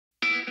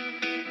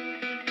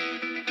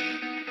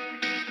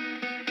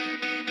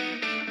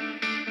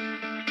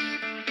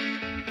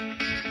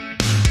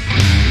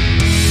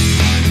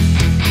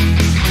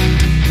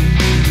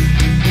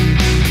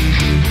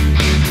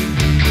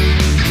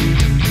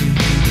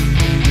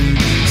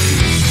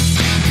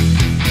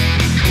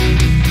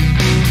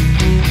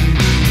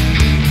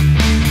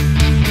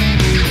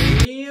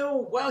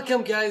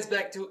Welcome guys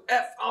back to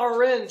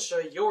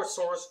FRN, your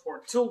source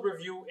for tool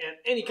review and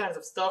any kinds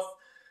of stuff.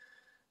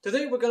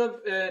 Today we're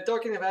gonna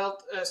talking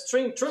about a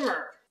string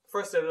trimmer.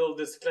 First, a little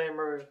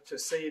disclaimer to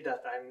say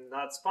that I'm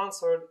not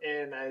sponsored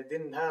and I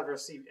didn't have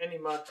received any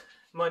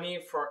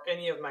money for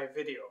any of my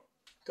video.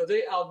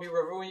 Today I'll be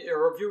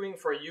reviewing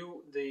for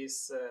you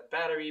this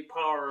battery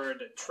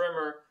powered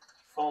trimmer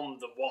from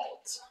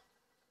Dewalt.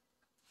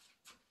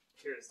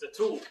 Here's the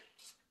tool.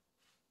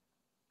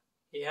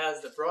 It has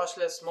the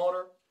brushless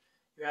motor.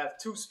 You have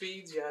two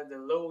speeds, you have the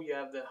low, you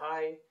have the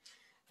high,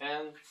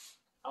 and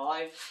I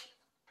like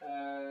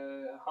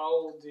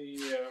how the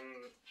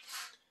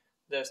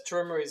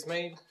trimmer is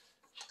made.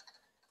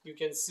 You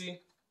can see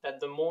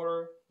that the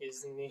motor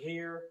is in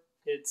here,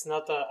 it's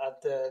not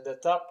at the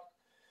top.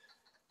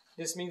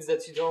 This means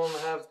that you don't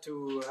have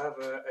to have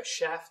a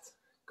shaft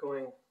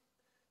going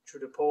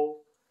through the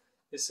pole.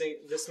 This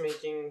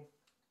making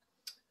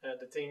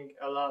the thing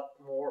a lot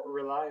more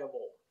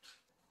reliable.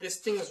 This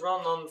thing is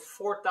run on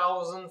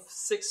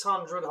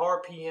 4,600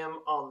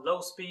 RPM on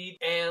low speed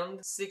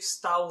and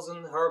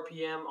 6,000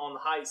 RPM on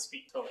high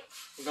speed. So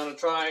I'm gonna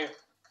try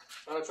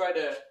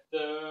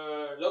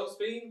the low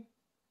speed.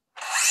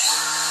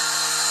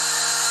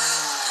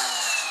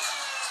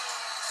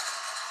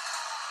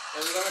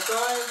 And we're gonna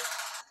try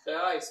the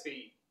high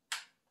speed.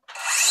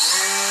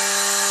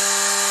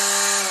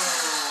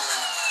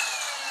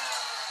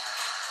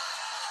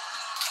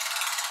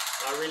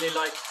 I really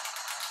like it.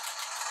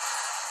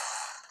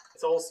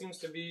 It all seems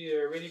to be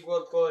really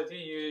good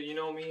quality. You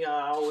know me,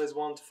 I always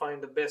want to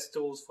find the best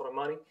tools for the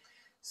money.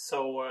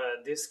 So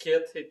this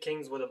kit, it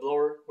comes with a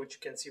blower, which you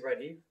can see right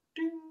here.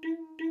 Ding,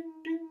 ding,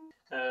 ding, ding.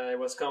 It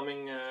was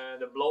coming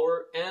the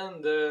blower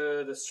and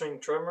the string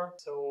trimmer.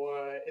 So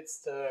it's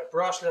the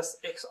brushless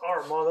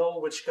XR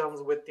model, which comes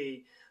with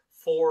the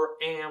 4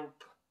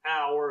 amp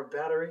hour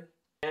battery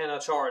and a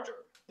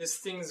charger. This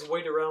thing's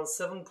weight around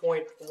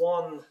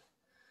 7.1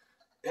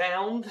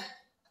 pound.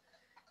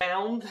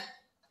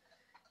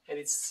 And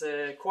it's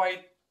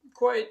quite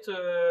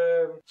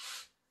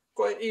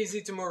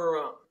easy to move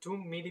around.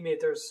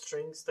 2mm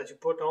strings that you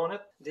put on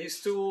it.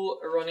 This tool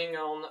running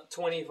on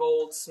 20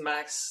 volts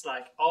max,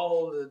 like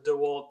all the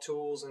Dewalt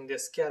tools in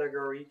this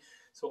category.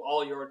 So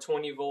all your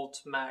 20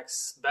 volt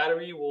max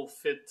battery will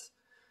fit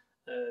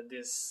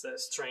this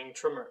string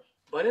trimmer.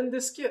 But in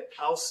this kit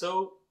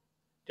also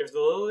there's a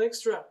little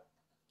extra.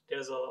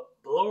 There's a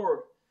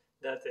blower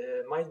that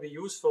might be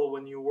useful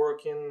when you're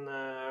working,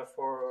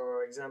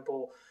 for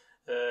example,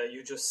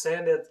 you just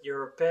sanded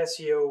your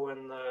patio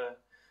and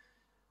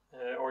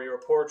or your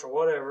porch or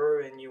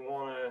whatever, and you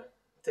want to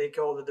take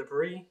all the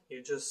debris.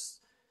 You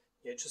just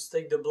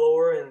take the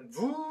blower and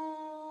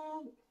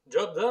boom,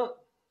 job done.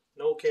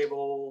 No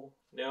cable,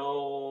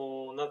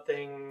 no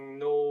nothing,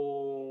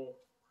 no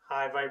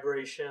high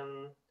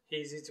vibration,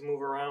 easy to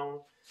move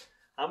around.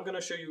 I'm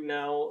gonna show you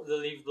now the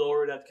leaf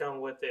blower that comes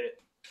with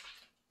it.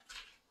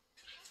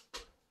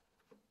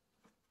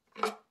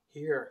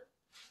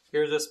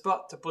 Here's a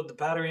spot to put the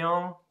battery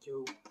on.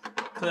 You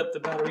clip the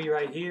battery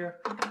right here.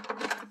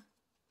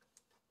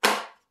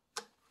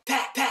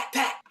 Tack, tack,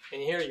 tack.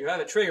 And here you have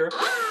a trigger.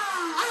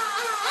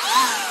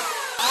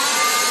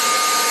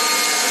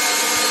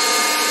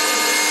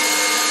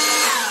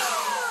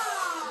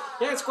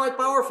 Yeah, it's quite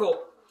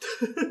powerful.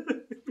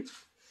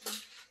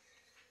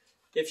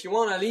 If you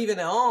want to leave it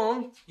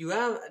on,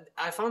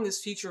 I found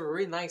this feature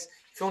really nice.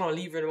 If you want to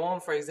leave it on,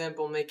 for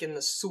example, making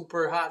a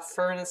super hot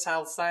furnace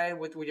outside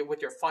with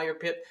your fire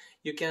pit,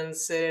 you can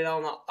set it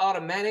on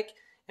automatic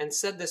and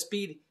set the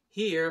speed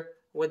here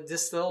with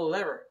this little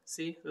lever.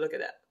 See, look at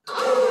that.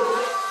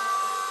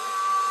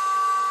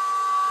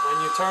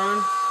 When you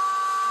turn,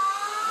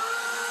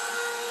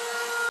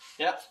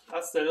 yeah,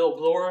 that's the little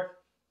blower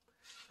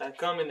that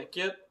comes in the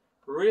kit.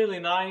 Really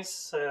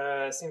nice,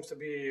 seems to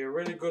be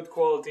really good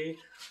quality.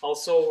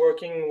 Also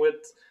working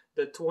with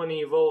the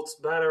 20 volts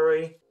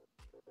battery.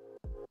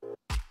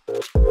 We're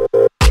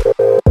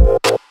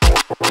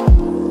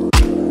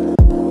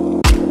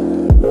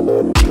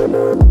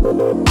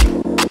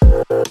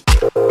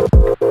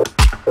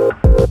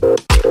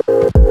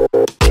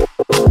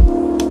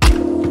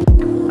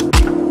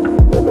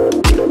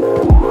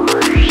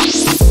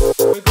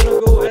gonna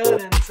go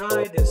ahead and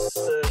try this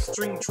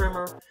string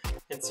trimmer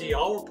and see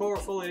how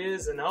powerful it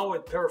is and how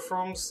it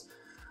performs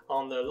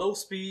on the low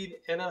speed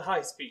and a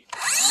high speed.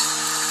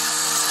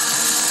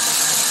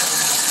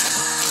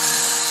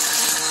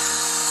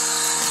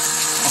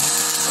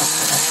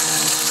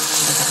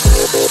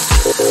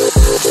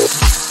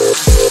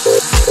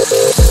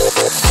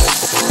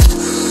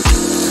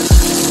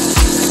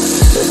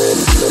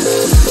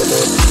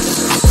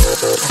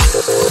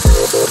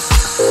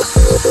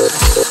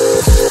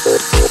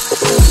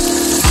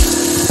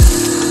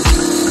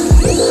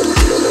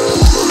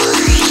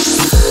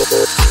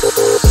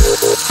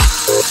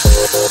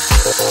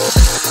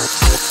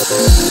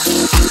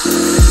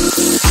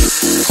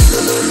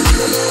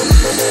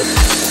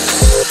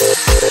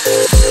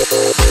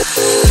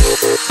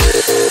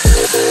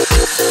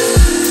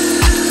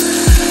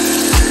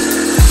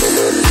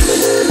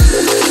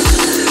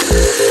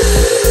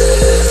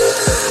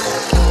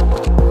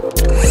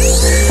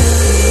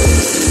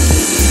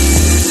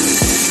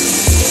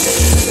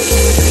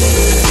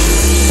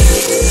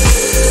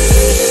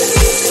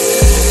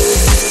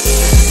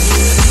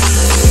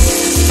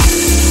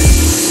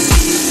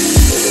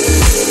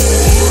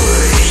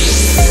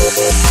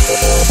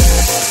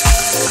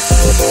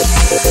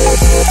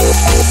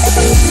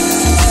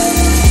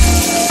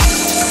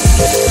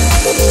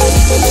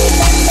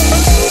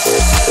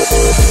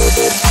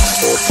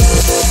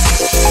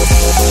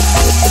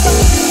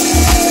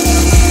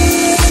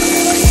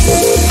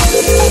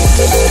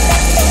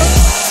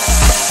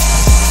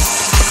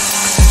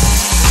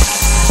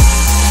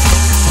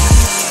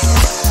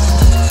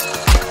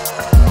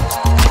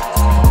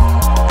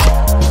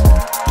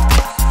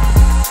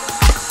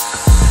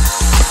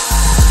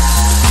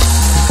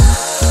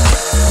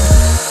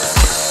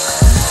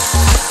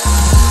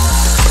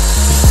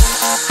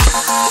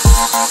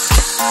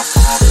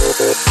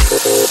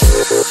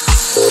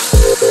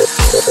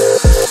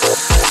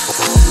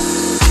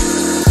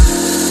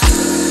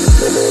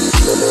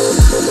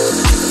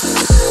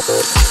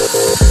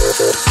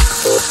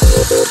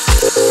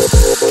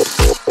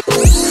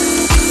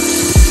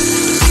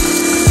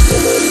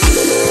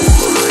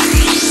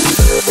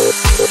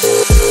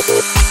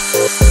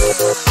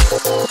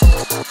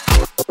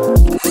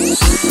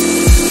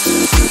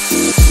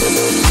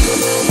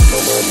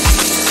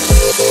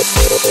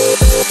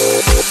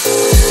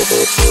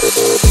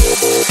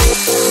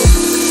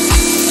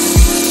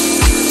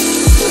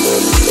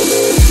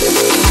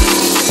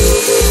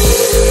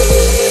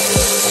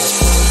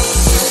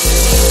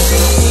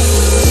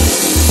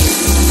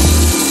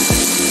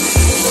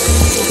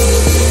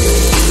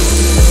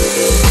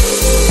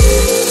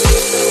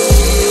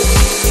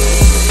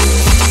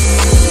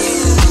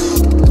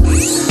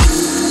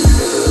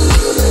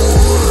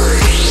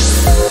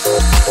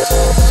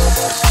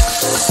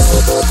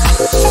 So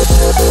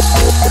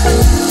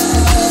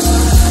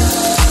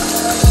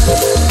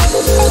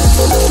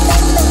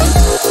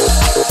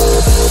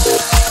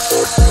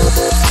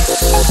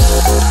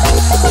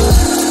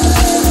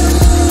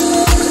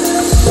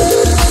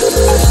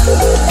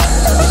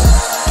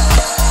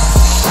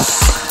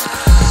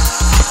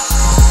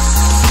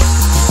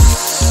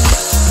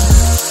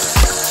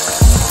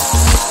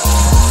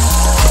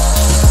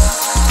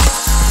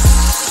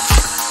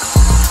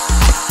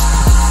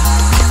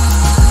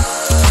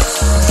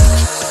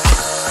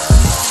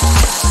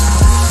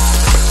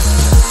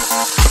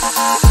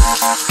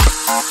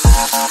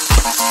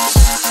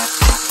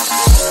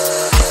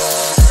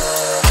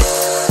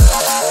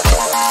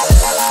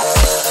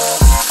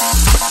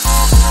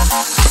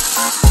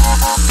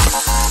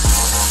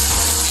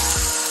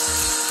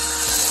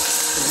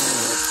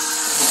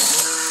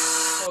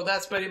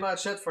that's pretty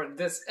much it for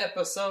this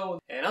episode,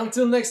 and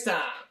until next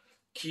time,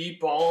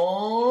 keep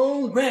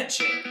on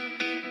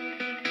wrenching!